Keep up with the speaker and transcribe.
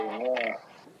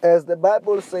As the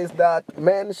Bible says that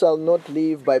man shall not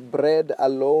live by bread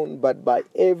alone, but by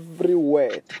every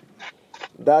word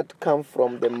that comes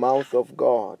from the mouth of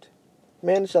God.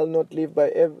 Man shall not live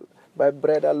by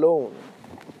bread alone.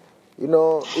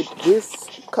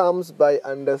 This comes by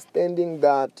understanding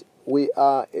that we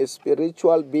are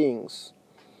spiritual beings.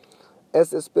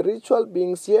 As spiritual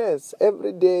beings, yes,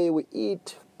 every day we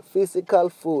eat physical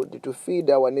food to feed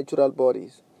our natural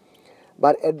bodies.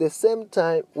 But at the same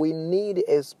time, we need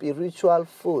a spiritual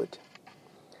food.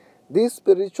 This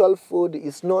spiritual food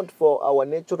is not for our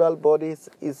natural bodies,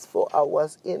 it's for our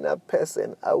inner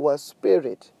person, our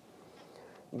spirit.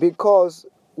 Because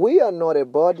we are not a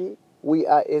body, we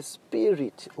are a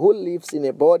spirit who lives in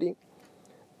a body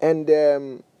and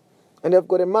have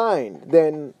got a mind,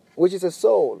 then which is a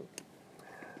soul.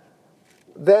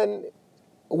 Then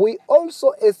we also,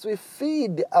 as we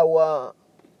feed our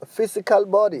physical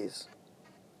bodies,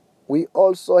 we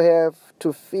also have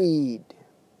to feed.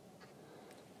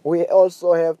 We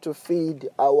also have to feed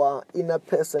our inner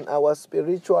person, our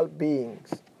spiritual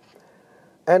beings.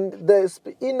 And the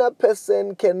inner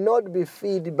person cannot be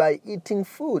fed by eating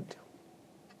food.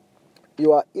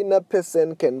 Your inner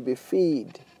person can be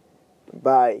fed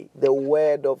by the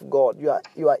word of God.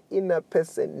 Your inner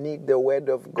person needs the word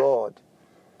of God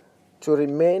to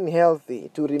remain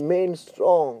healthy, to remain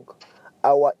strong.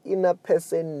 Our inner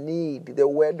person needs the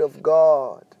word of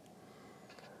God.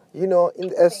 In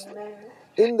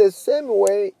the same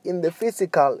way, in the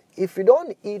physical, if you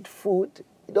don't eat food,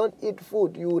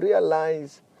 you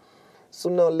realize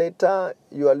sooner or later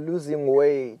you are losing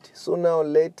weight. Sooner or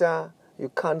later you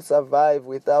can't survive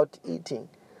without eating.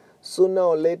 Sooner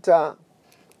or later,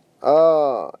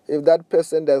 if that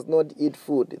person does not eat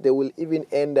food, they will even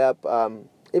end up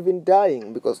even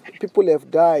dying, because people have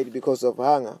died because of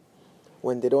hunger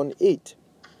when they don't eat.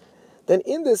 Then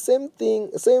in the same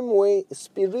way,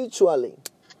 spiritually,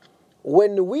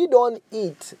 when we don't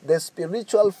eat the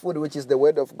spiritual food, which is the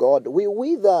word of God, we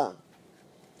wither.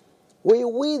 We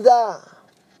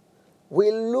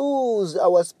lose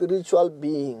our spiritual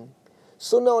being.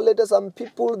 Sooner or later, some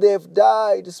people, they have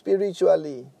died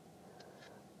spiritually.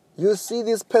 You see,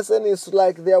 this person is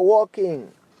like they're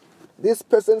walking. This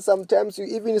person, sometimes you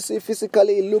even see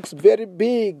physically, looks very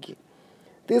big.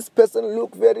 This person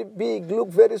look very big, look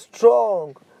very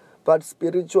strong. But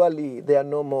spiritually, they are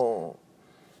no more.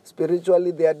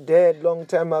 Spiritually, they are dead long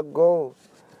time ago.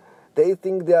 They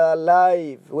think they are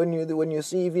alive. When you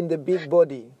see even the big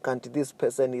body, this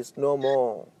person is no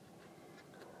more.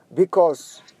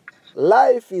 Because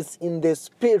life is in the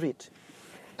spirit.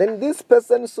 Then this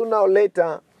person, sooner or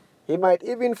later, he might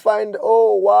even find,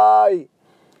 why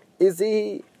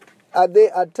are they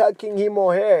attacking him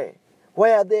or her?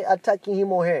 Why are they attacking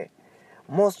him or her?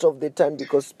 Most of the time,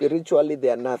 because spiritually they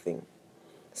are nothing.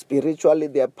 Spiritually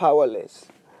they are powerless.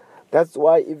 That's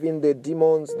why even the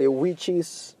demons, the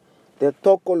witches, the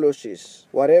tokoloshes,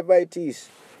 whatever it is,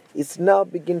 it's now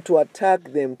begin to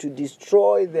attack them, to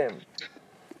destroy them.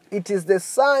 It is the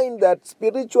sign that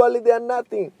spiritually they are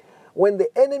nothing. When the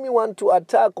enemy want to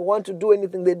attack or want to do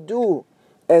anything, they do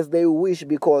as they wish,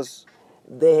 because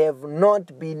they have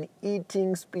not been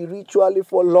eating spiritually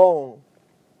for long.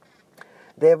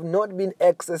 They have not been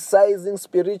exercising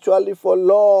spiritually for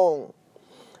long.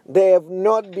 They have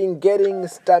not been getting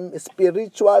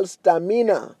spiritual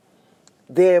stamina.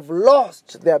 They have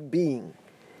lost their being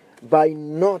by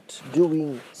not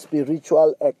doing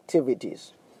spiritual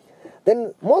activities.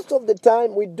 Then most of the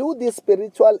time we do these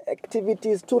spiritual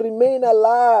activities to remain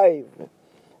alive,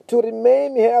 to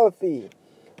remain healthy,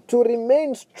 to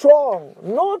remain strong,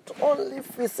 not only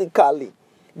physically,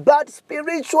 but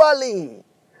spiritually.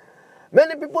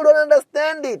 Many people don't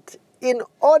understand it. In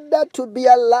order to be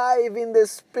alive in the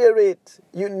spirit,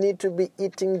 you need to be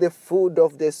eating the food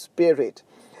of the spirit.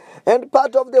 And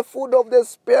part of the food of the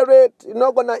spirit, you're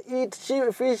not going to eat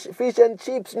fish and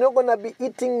chips. You're not going to be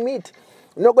eating meat.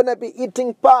 You're not going to be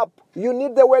eating pap. You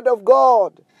need the word of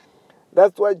God.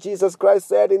 That's what Jesus Christ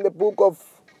said in the book of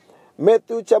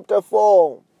Matthew chapter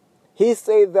 4. He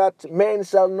said that man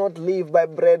shall not live by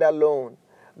bread alone,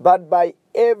 but by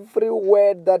every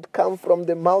word that comes from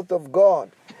the mouth of God.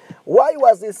 Why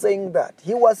was he saying that?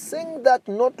 He was saying that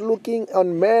not looking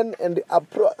on men and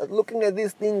looking at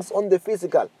these things on the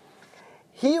physical.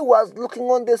 He was looking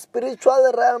on the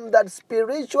spiritual realm, that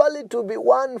spiritually to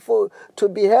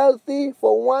be healthy,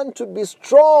 for one to be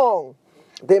strong,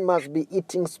 they must be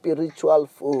eating spiritual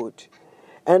food.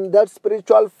 And that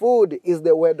spiritual food is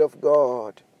the word of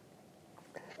God.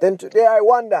 Then today I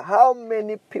wonder, how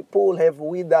many people have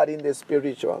withered in the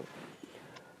spiritual?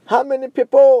 How many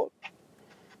people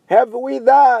have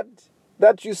withered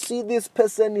that you see this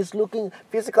person is looking,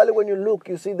 physically when you look,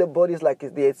 you see the body is like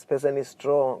this person is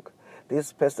strong,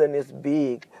 this person is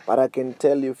big, but I can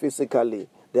tell you physically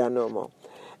they are normal.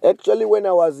 Actually, when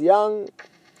I was young,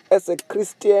 as a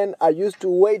Christian, I used to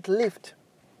weight lift.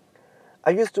 I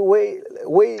used to weigh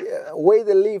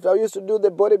the lift. I used to do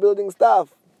the bodybuilding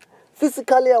stuff.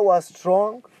 Physically, I was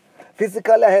strong.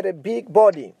 Physically, I had a big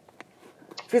body.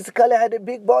 Physically, I had a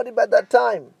big body by that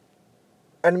time.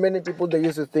 And many people, they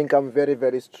used to think I'm very,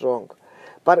 very strong.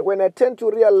 But when I tend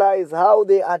to realize how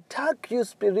they attack you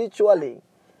spiritually,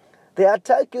 they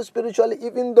attack you spiritually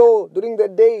even though during the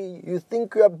day you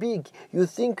think you are big, you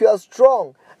think you are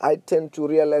strong. I tend to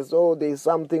realize, oh, there is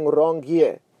something wrong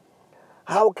here.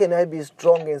 How can I be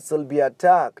strong and still be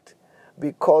attacked?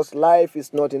 Because life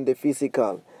is not in the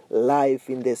physical, life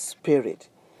in the spirit.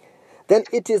 Then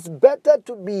it is better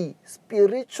to be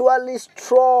spiritually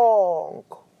strong.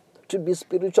 To be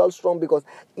spiritually strong, because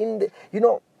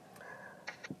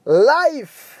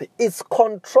life is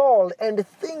controlled and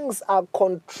things are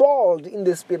controlled in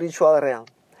the spiritual realm.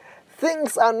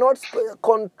 Things are not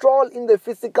controlled in the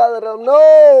physical realm.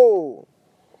 No.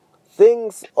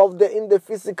 Things in the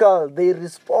physical, they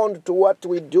respond to what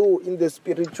we do in the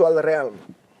spiritual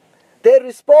realm. They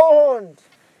respond.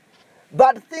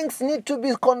 But things need to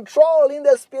be controlled in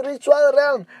the spiritual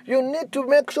realm. You need to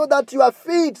make sure that you are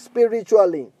fit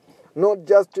spiritually. Not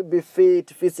just to be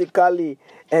fit physically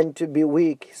and to be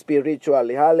weak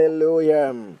spiritually.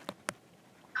 Hallelujah.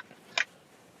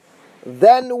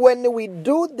 Then when we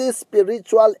do these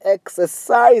spiritual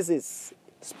exercises,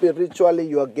 spiritually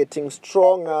you are getting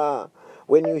stronger.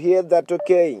 When you hear that,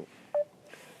 okay,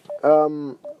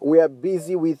 we are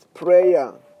busy with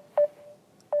prayer,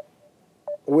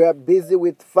 we are busy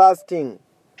with fasting,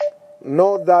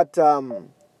 know that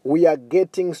we are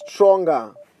getting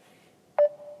stronger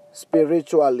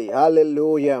spiritually.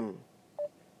 Hallelujah.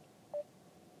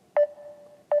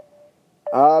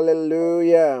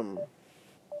 Hallelujah.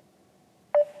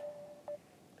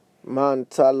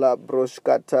 Mantala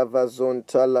broshkata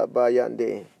vazontala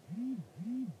bayande.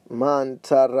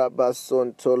 Mantara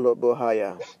basontolo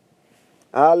bohaya.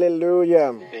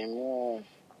 Hallelujah. Amen.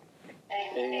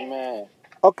 Amen.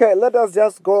 Okay, let us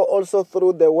just go also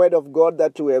through the word of God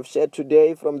that we have shared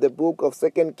today from the book of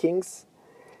 2 Kings,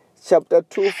 chapter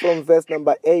 2, from verse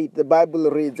number 8. The Bible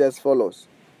reads as follows.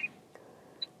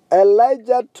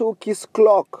 Elijah took his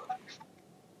cloak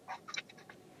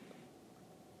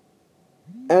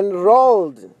and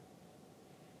rolled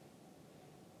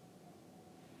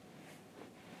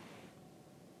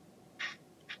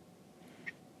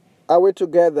away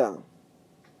together.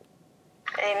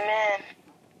 Amen.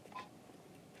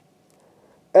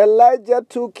 Elijah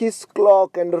took his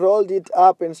cloak and rolled it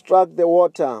up and struck the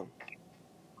water.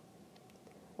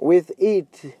 With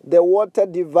it, the water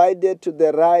divided to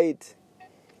the right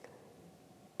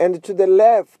and to the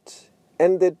left,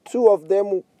 and the two of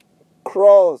them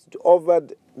crossed over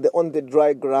on the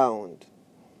dry ground.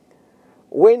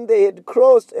 When they had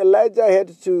crossed, Elijah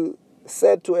had to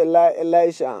say to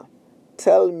Elisha,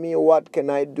 "Tell me, what can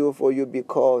I do for you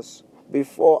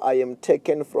before I am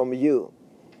taken from you?"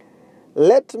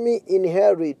 "Let me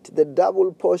inherit the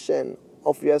double portion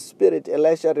of your spirit,"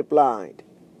 Elisha replied.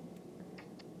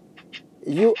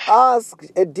 "You ask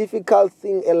a difficult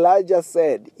thing," Elijah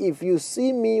said. "If you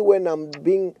see me when I'm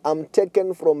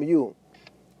taken from you,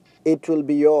 it will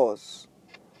be yours.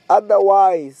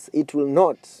 Otherwise, it will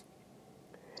not."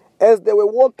 As they were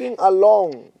walking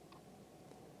along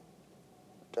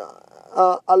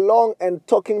and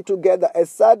talking together,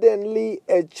 suddenly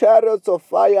a chariot of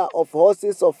fire, of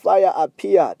horses of fire,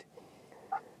 appeared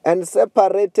and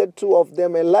separated two of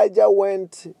them. Elijah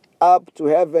went up to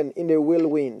heaven in a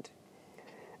whirlwind.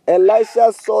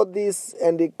 Elisha saw this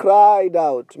and he cried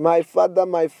out, my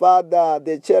father,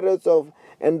 the chariots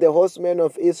and the horsemen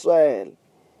of Israel."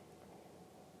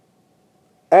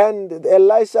 And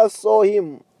Elisha saw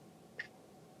him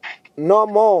no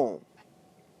more.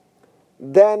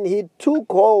 Then he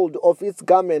took hold of his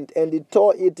garment and he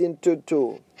tore it into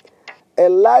two.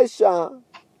 Elisha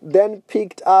then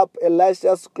picked up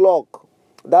Elisha's cloak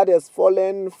that has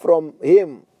fallen from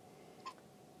him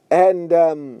and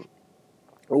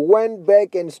went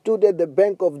back and stood at the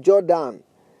bank of Jordan.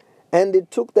 And he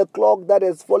took the cloak that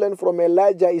has fallen from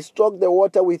Elijah. He struck the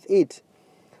water with it.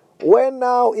 "Where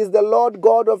now is the Lord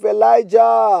God of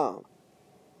Elijah?"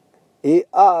 he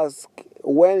asked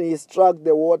when he struck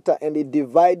the water, and it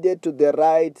divided to the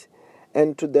right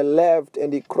and to the left,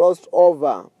 and he crossed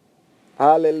over.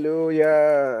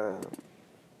 Hallelujah.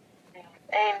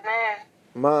 Amen.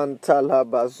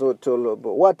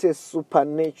 What a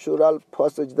supernatural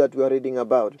passage that we are reading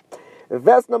about.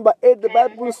 Verse number 8, the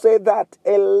Bible says that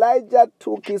Elijah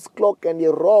took his cloak and he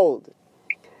rolled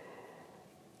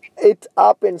it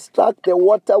up and struck the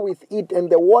water with it, and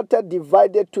the water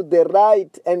divided to the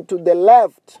right and to the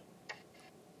left,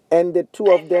 and the two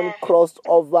of them crossed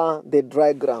over the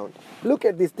dry ground. Look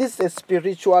at this. This is a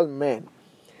spiritual man.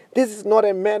 This is not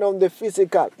a man on the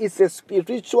physical. It's a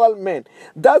spiritual man.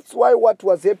 That's why what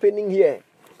was happening here,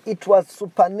 it was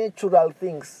supernatural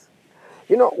things.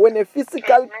 You know, when a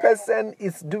physical person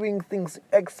is doing things,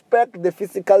 expect the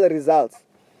physical results.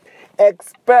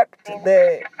 Expect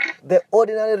the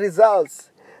ordinary results.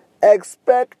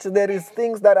 Expect there is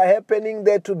things that are happening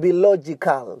there to be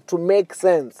logical, to make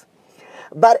sense.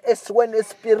 But it's when a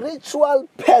spiritual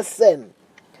person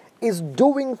is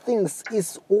doing things,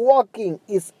 is walking,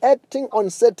 is acting on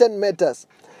certain matters,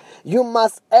 you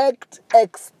must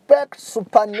expect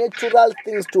supernatural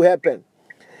things to happen.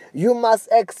 You must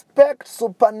expect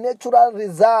supernatural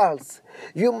results.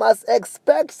 You must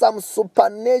expect some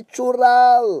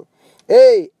supernatural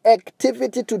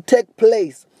activity to take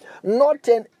place, not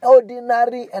an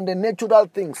ordinary and a natural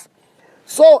things.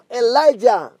 So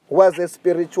Elijah was a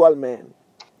spiritual man.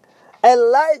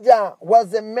 Elijah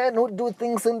was a man who do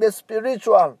things in the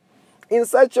spiritual, in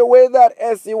such a way that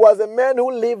as he was a man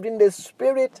who lived in the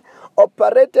spirit,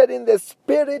 operated in the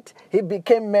spirit, he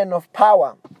became man of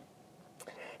power.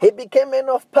 He became man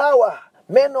of power,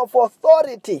 man of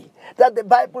authority. That the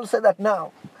Bible said that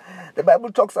now. The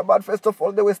Bible talks about, first of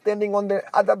all, they were standing on the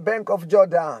other bank of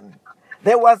Jordan.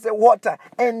 There was a water,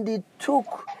 and he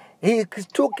took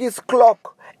his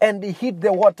cloak and he hit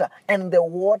the water, and the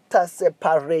water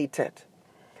separated.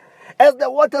 As the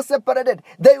water separated,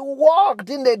 they walked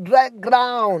in the dry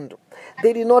ground.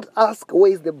 They did not ask,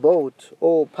 where is the boat?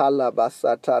 Oh,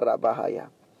 Palabasatara.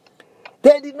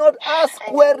 They did not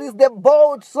ask, where is the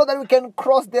boat so that we can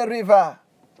cross the river.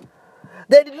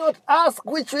 They did not ask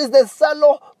which is the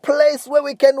shallow place where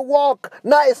we can walk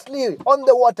nicely on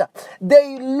the water.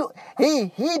 He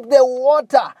hit the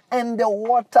water and the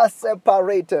water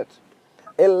separated.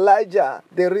 Elijah,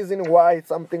 the reason why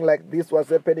something like this was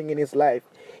happening in his life,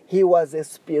 he was a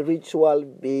spiritual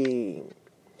being.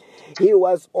 He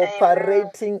was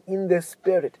operating in the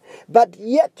spirit. But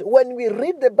yet, when we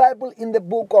read the Bible in the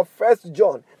book of 1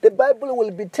 John, the Bible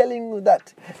will be telling you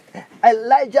that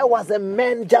Elijah was a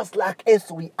man just like as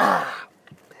we are.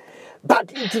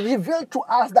 But it revealed to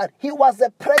us that he was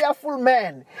a prayerful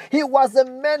man. He was a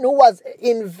man who was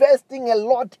investing a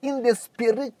lot in the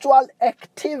spiritual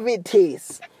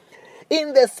activities,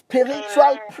 in the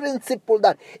spiritual principle,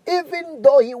 that even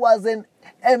though he was a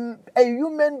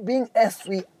human being as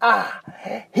we are,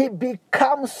 he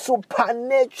becomes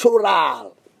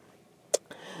supernatural.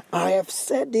 I have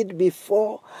said it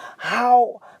before,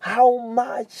 how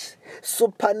much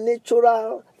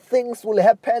supernatural things will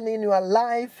happen in your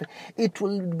life. It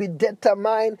will be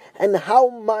determined and how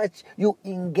much you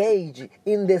engage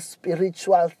in the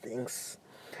spiritual things.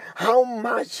 How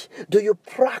much do you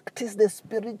practice the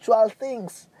spiritual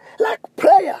things? Like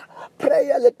prayer.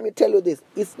 Prayer, let me tell you this,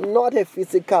 it's not a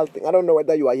physical thing. I don't know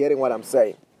whether you are hearing what I'm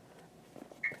saying.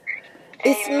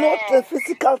 It's not a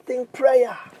physical thing,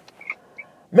 prayer.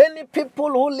 Many people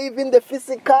who live in the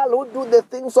physical, who do the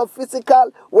things of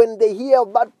physical, when they hear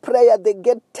about prayer, they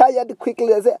get tired quickly.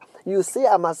 They say, you see,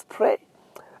 I must pray.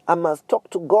 I must talk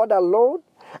to God alone.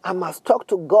 I must talk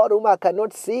to God whom I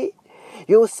cannot see.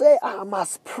 You say, I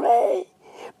must pray.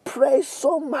 Pray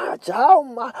so much. How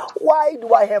much? Why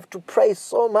do I have to pray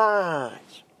so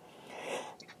much?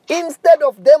 Instead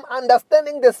of them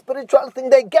understanding the spiritual thing,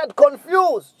 they get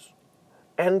confused.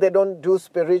 And they don't do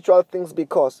spiritual things,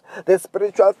 because the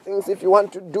spiritual things, if you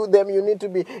want to do them, you need to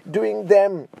be doing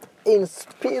them in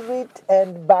spirit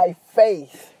and by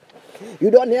faith.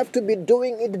 You don't have to be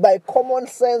doing it by common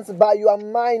sense, by your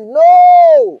mind.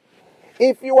 No!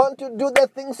 If you want to do the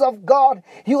things of God,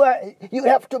 you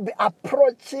have to be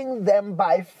approaching them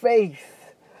by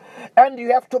faith. And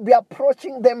you have to be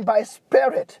approaching them by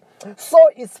spirit. So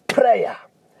is prayer.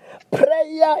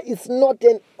 Prayer is not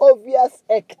an obvious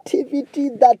activity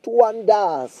that one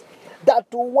does, that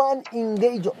one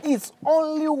engages. It's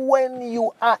only when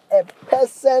you are a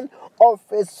person of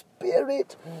a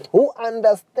spirit who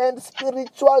understands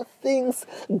spiritual things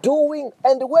doing.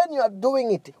 And when you are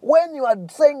doing it, when you are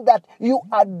saying that you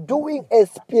are doing a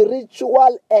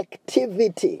spiritual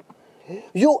activity,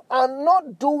 you are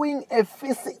not doing a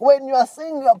physical. When you are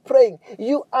saying you are praying,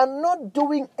 you are not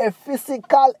doing a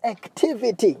physical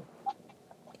activity.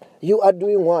 You are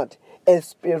doing what? A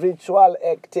spiritual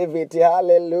activity.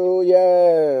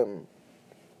 Hallelujah.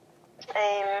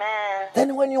 Amen.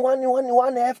 Then when you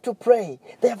have to pray,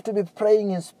 they have to be praying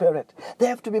in spirit. They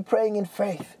have to be praying in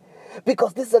faith.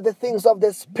 Because these are the things of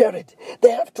the Spirit.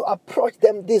 They have to approach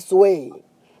them this way.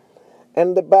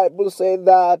 And the Bible says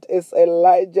that as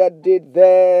Elijah did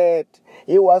that,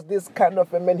 he was this kind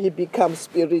of a man. He became a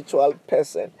spiritual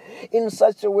person in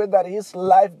such a way that his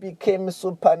life became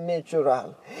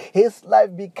supernatural. His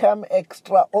life became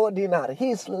extraordinary.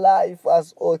 His life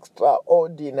was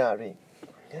extraordinary.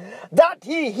 That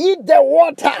he hit the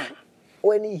water.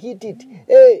 When he hit it,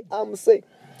 hey, I'm saying,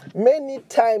 many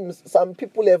times some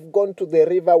people have gone to the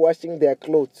river washing their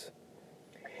clothes.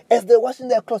 As they're washing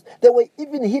their clothes, they were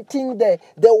even hitting the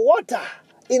water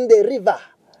in the river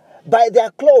by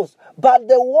their clothes. But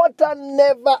the water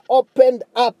never opened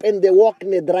up and they walked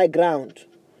in the dry ground.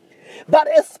 But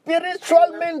a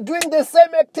spiritual man doing the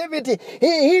same activity,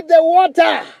 he hit the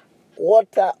water.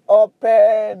 Water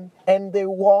opened and they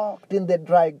walked in the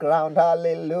dry ground.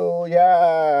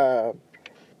 Hallelujah.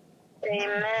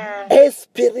 Amen. A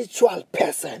spiritual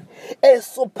person, a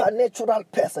supernatural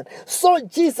person. So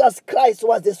Jesus Christ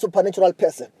was a supernatural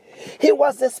person. He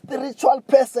was a spiritual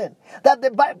person. That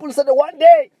the Bible said one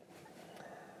day,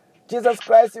 Jesus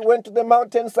Christ, he went to the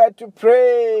mountainside to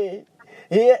pray.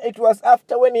 Here it was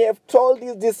after when he had told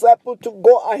his disciples to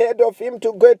go ahead of him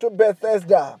to go to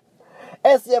Bethesda.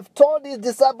 As he had told his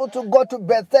disciples to go to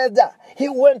Bethesda, he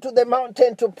went to the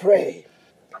mountain to pray.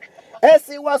 As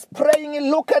he was praying, he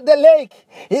looked at the lake.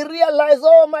 He realized,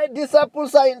 oh, my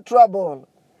disciples are in trouble.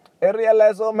 He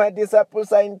realized, oh, my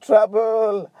disciples are in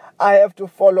trouble. I have to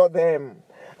follow them.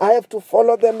 I have to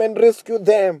follow them and rescue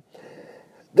them.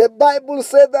 The Bible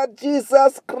said that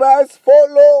Jesus Christ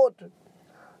followed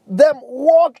them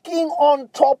walking on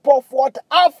top of what?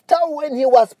 After when he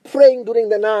was praying during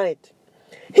the night.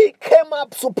 He came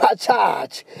up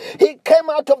supercharged. He came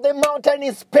out of the mountain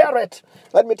in spirit.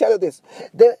 Let me tell you this.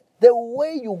 The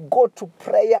way you go to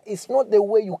prayer is not the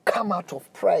way you come out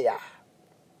of prayer.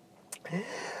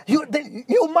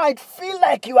 You might feel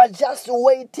like you are just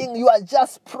waiting, you are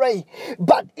just praying.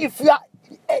 But if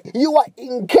you are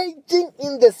engaging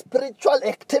in the spiritual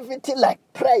activity like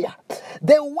prayer,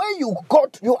 the way you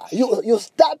got you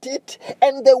start it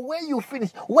and the way you finish.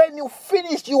 When you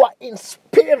finish, you are in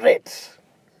spirit.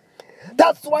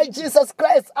 That's why Jesus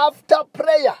Christ, after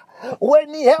prayer,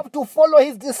 when he had to follow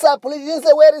his disciples, he didn't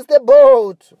say, where is the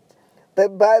boat? The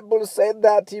Bible said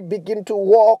that he began to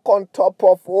walk on top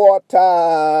of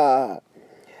water.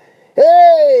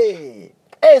 Hey,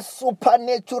 a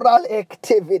supernatural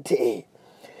activity.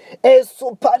 A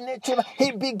supernatural,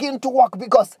 he began to walk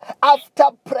because after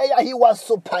prayer he was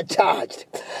supercharged.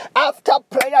 After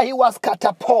prayer he was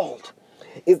catapulted.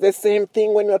 It's the same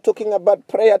thing when you're talking about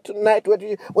prayer tonight.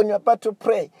 When you're about to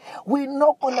pray, we're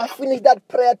not going to finish that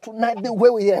prayer tonight the way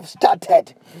we have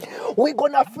started. We're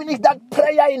going to finish that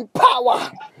prayer in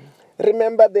power.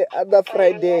 Remember the other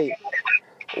Friday,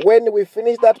 when we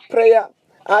finished that prayer,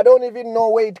 I don't even know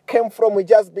where it came from. We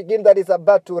just begin that it's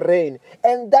about to rain.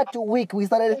 And that week, we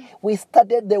started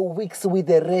the weeks with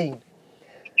the rain.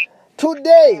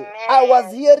 Today, I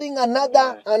was hearing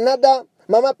another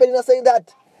Mama Penina saying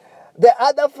that the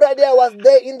other Friday I was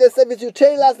there in the service. You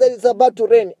tell us that it's about to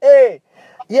rain. Hey,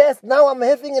 yes, now I'm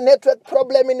having a network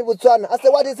problem in Botswana. I said,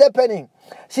 what is happening?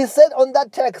 She said on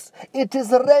that text, it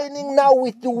is raining now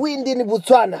with the wind in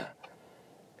Botswana.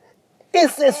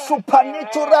 It's a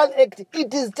supernatural act.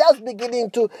 It is just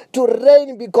beginning to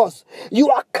rain because you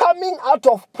are coming out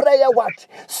of prayer what?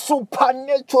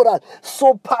 Supernatural,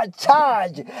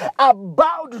 supercharged,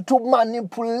 about to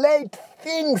manipulate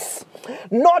things,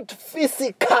 not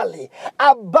physically,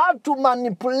 about to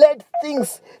manipulate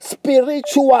things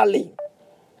spiritually,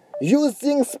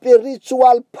 using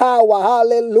spiritual power.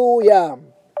 Hallelujah.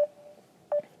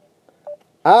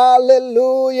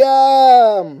 Hallelujah.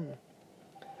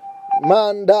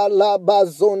 Mandala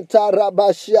bazunta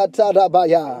rabashiata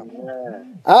rabaya.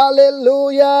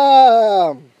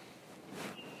 Hallelujah.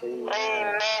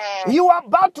 Amen. You are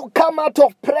about to come out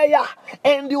of prayer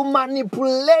and you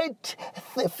manipulate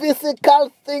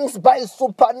physical things by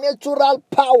supernatural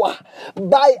power,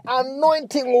 by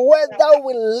anointing, whether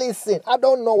we listen. I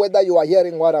don't know whether you are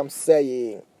hearing what I'm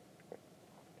saying.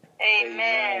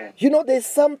 Amen. You know, there's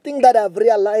something that I've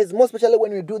realized, most especially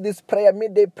when we do this prayer,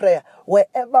 midday prayer,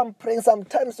 wherever I'm praying,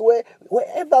 sometimes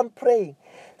wherever I'm praying,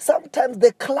 sometimes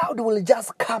the cloud will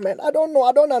just come. And I don't know,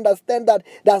 I don't understand that.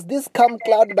 Does this come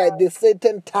cloud by this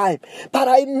certain time? But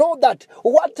I know that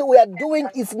what we are doing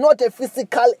is not a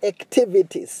physical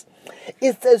activities.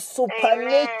 It's a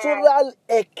supernatural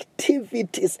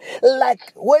activities.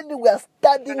 Like when we are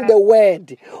studying the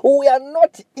word, we are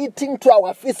not eating to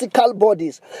our physical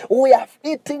bodies. We are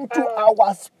eating to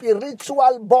our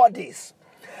spiritual bodies.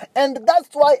 And that's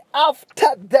why after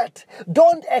that,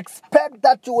 don't expect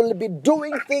that you will be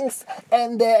doing things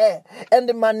and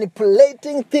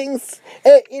manipulating things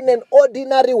in an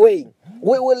ordinary way.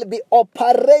 We will be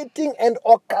operating and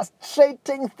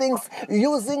orchestrating things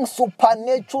using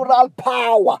supernatural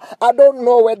power. I don't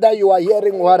know whether you are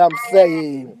hearing what I'm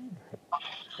saying.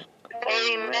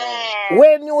 Amen.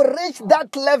 When you reach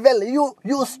that level,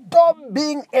 you stop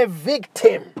being a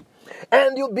victim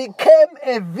and you became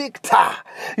a victor.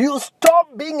 You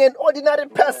stop being an ordinary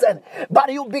person,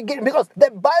 but you begin, because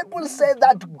the Bible says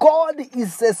that God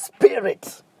is a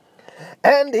spirit.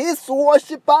 And his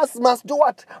worshippers must do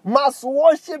what? Must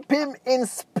worship him in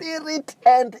spirit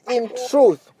and in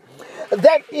truth.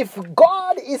 That if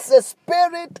God is a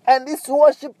spirit and his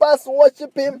worshippers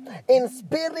worship him in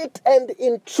spirit and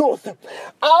in truth,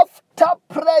 after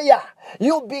prayer,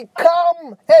 you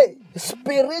become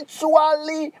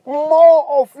spiritually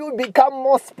more of you become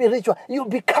more spiritual. You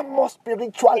become more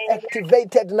spiritual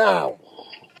activated now.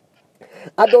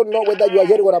 I don't know whether you are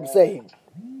hearing what I'm saying.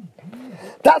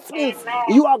 That means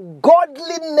your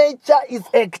godly nature is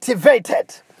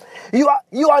activated. You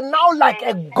are now like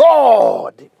a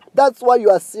god. That's why you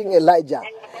are seeing Elijah.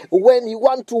 When he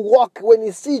want to walk, when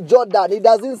he see Jordan, he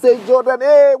doesn't say, Jordan,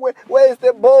 hey, where is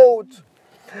the boat?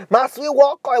 Must we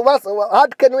walk?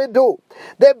 What can we do?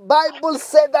 The Bible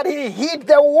said that he hit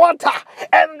the water,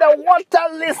 and the water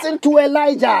listened to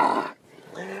Elijah.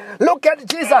 Look at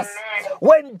Jesus.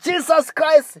 When Jesus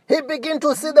Christ, he began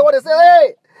to see the water, say,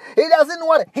 hey, he doesn't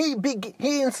want, he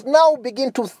is now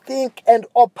begin to think and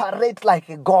operate like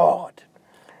a God.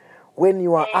 When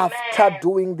you are after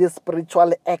doing this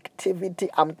spiritual activity,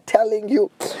 I'm telling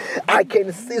you, I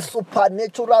can see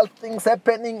supernatural things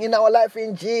happening in our life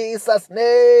in Jesus'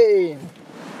 name.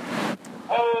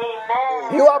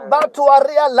 You are about to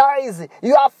realize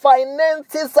your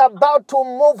finances are about to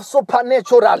move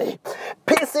supernaturally.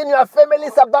 Peace in your family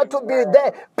is about to be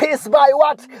there. Peace by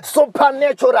what?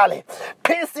 Supernaturally.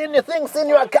 Peace in the things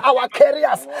in our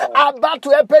careers are about to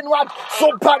happen what?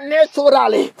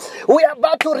 Supernaturally. We are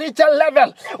about to reach a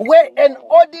level where an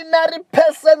ordinary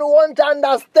person won't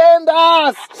understand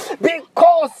us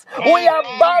because we are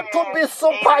about to be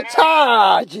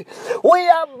supercharged. We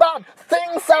are about,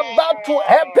 things are about to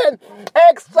happen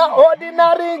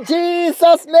extraordinary in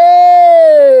Jesus'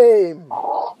 name.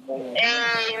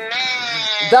 Amen.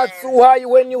 That's why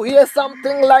when you hear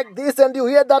something like this and you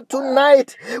hear that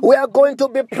tonight we are going to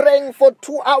be praying for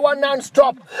 2 hours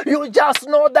non-stop, you just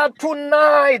know that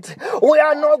tonight we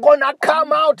are not going to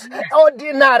come out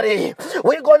ordinary.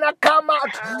 We're going to come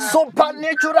out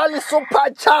supernaturally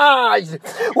supercharged.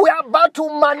 We are about to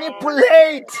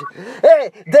manipulate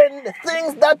the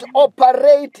things that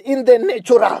operate in the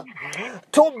natural.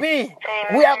 We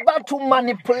are about to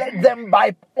manipulate them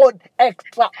by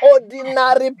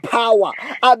extraordinary power.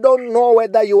 I don't know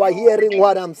whether you are hearing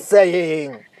what I'm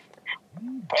saying.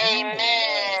 Amen.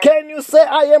 Can you say,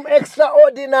 I am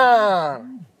extraordinary?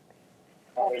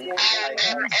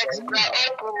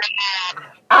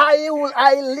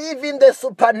 I live in the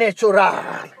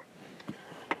supernatural.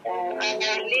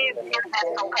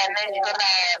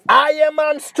 I am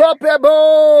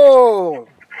unstoppable.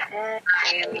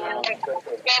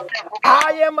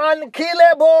 I am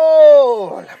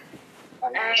unkillable.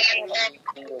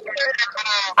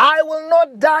 I will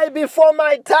not die before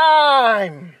my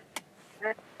time.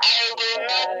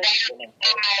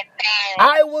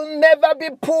 I will never be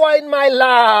poor in my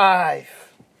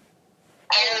life.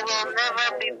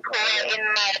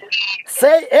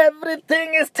 Say,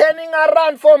 everything is turning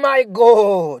around for my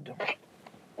good.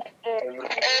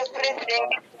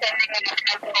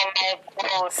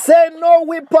 Say, no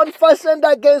weapon fashioned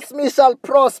against me shall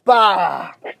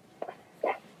prosper.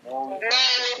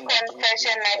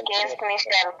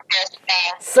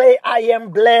 Say, I am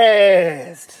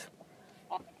blessed.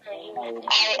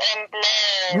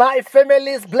 My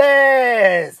family is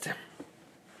blessed.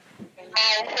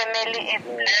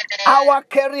 Our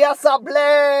careers are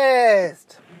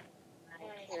blessed.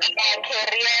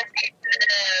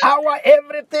 Our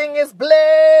everything is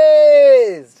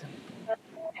blessed.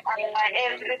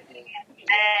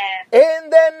 In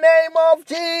the name of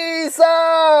Jesus.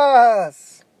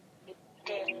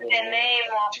 In the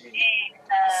name of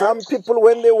Jesus. Some people,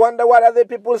 when they wonder what are the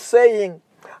people saying,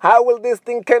 how will this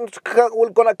thing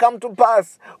gonna come to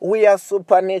pass? We are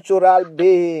supernatural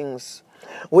beings.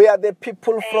 We are the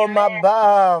people from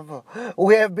above.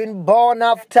 We have been born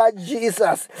after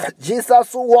Jesus.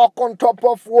 Jesus who walked on top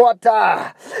of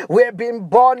water. We have been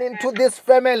born into this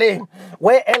family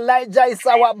where Elijah is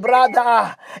our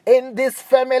brother. In this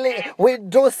family, we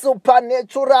do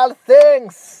supernatural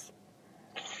things.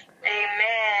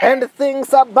 And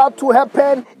things are about to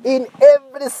happen in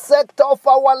every sector of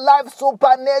our life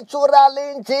supernatural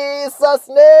in Jesus'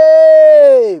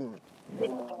 name.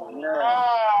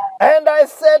 And I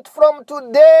said from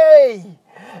today,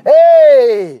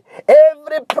 hey,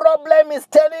 every problem is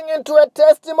turning into a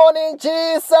testimony in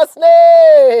Jesus'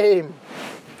 name.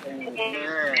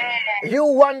 You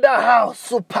wonder how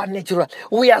supernatural.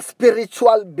 We are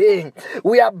spiritual beings.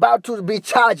 We are about to be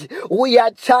charged. We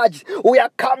are charged. We are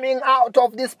coming out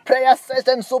of this prayer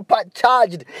session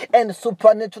supercharged. And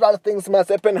supernatural things must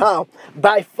happen how?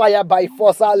 By fire, by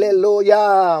force.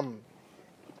 Hallelujah.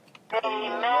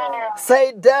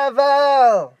 Say,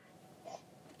 devil,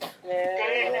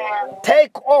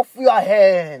 take off your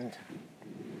hand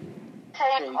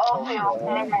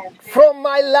from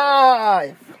my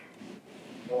life,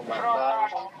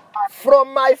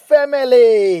 from my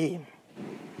family,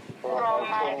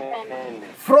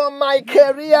 from my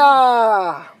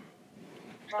career,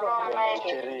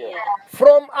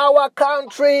 from our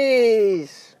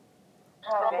countries,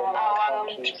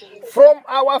 from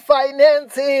our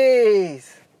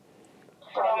finances.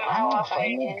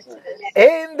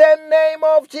 In the name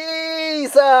of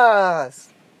Jesus.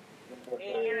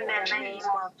 In the name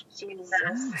of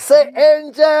Jesus. Say,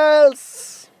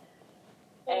 angels,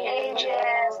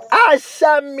 Angels,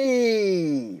 usher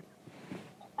me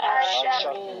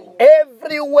usher me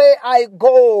everywhere I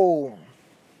go,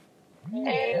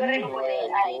 everywhere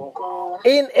I go,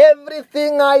 in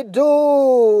everything I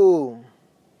do.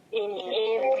 in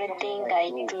everything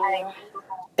I do.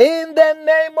 In the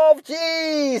name of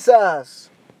Jesus.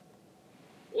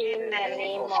 In the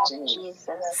name of Jesus.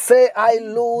 Say, I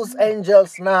lose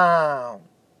angels now.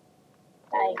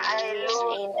 I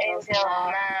lose angels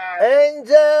now.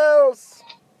 Angels,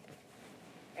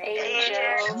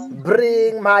 Angels,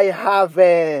 bring my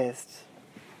harvest,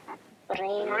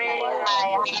 bring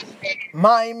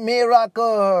my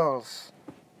miracles,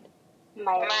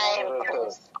 my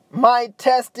miracles, my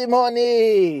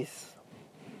testimonies.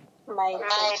 my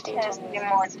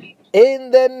testimony.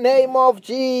 In the name of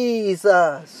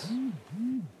Jesus.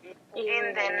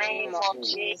 In the name of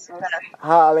Jesus.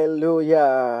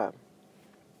 Hallelujah.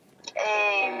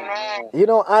 Amen. You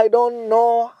know, I don't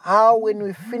know how when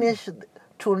we finish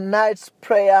tonight's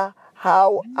prayer,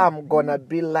 how I'm gonna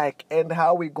be like and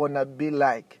how we're gonna be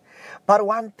like. But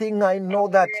one thing I know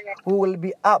that we will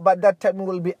be out, by that time we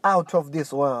will be out of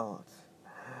this world.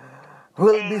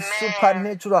 Will be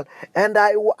supernatural. And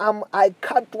I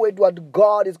can't wait what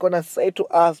God is gonna say to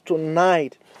us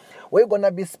tonight. We're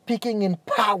gonna be speaking in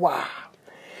power.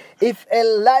 If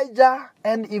Elijah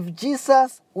and if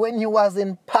Jesus, when he was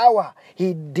in power,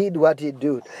 he did what he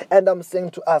did. And I'm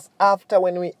saying to us, after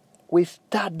when we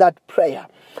start that prayer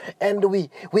and we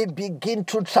begin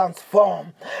to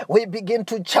transform, we begin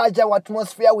to charge our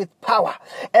atmosphere with power,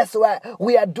 as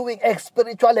we are doing a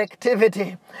spiritual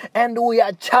activity and we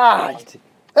are charged.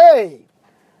 Hey!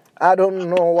 I don't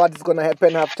know what's going to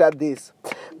happen after this.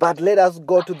 But let us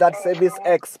go to that service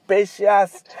especially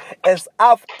as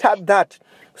after that,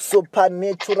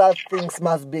 supernatural things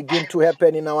must begin to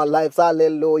happen in our lives.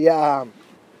 Hallelujah.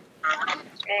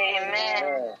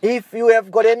 Amen. If you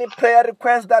have got any prayer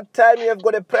request that time, you have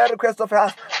got a prayer request of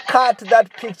us, cut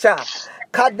that picture.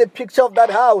 Cut the picture of that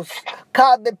house.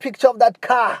 Cut the picture of that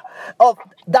car. Of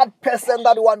that person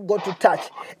that we want God to touch.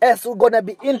 As we're going to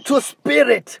be into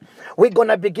spirit, we're going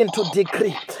to begin to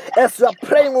decree. As we are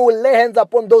praying, we will lay hands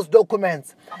upon those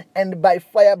documents. And by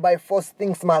fire, by force,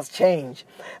 things must change.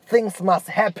 Things must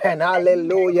happen.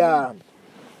 Hallelujah.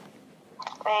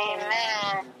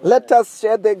 Amen. Let us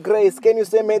share the grace. Can you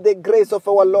say, may the grace of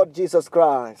our Lord Jesus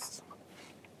Christ,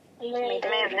 May the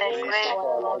grace of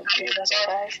our Lord Jesus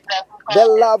Christ, the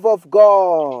love of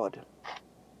God,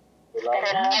 the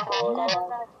love of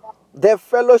God, the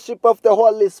fellowship of the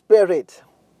Holy Spirit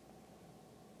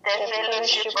the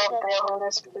fellowship of the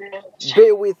Holy Spirit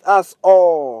be with us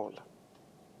all.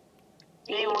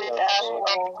 be with us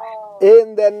all.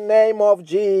 In the name of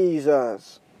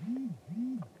Jesus.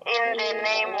 In the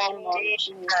name of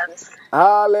Jesus.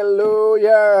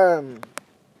 Hallelujah.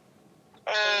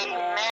 Amen.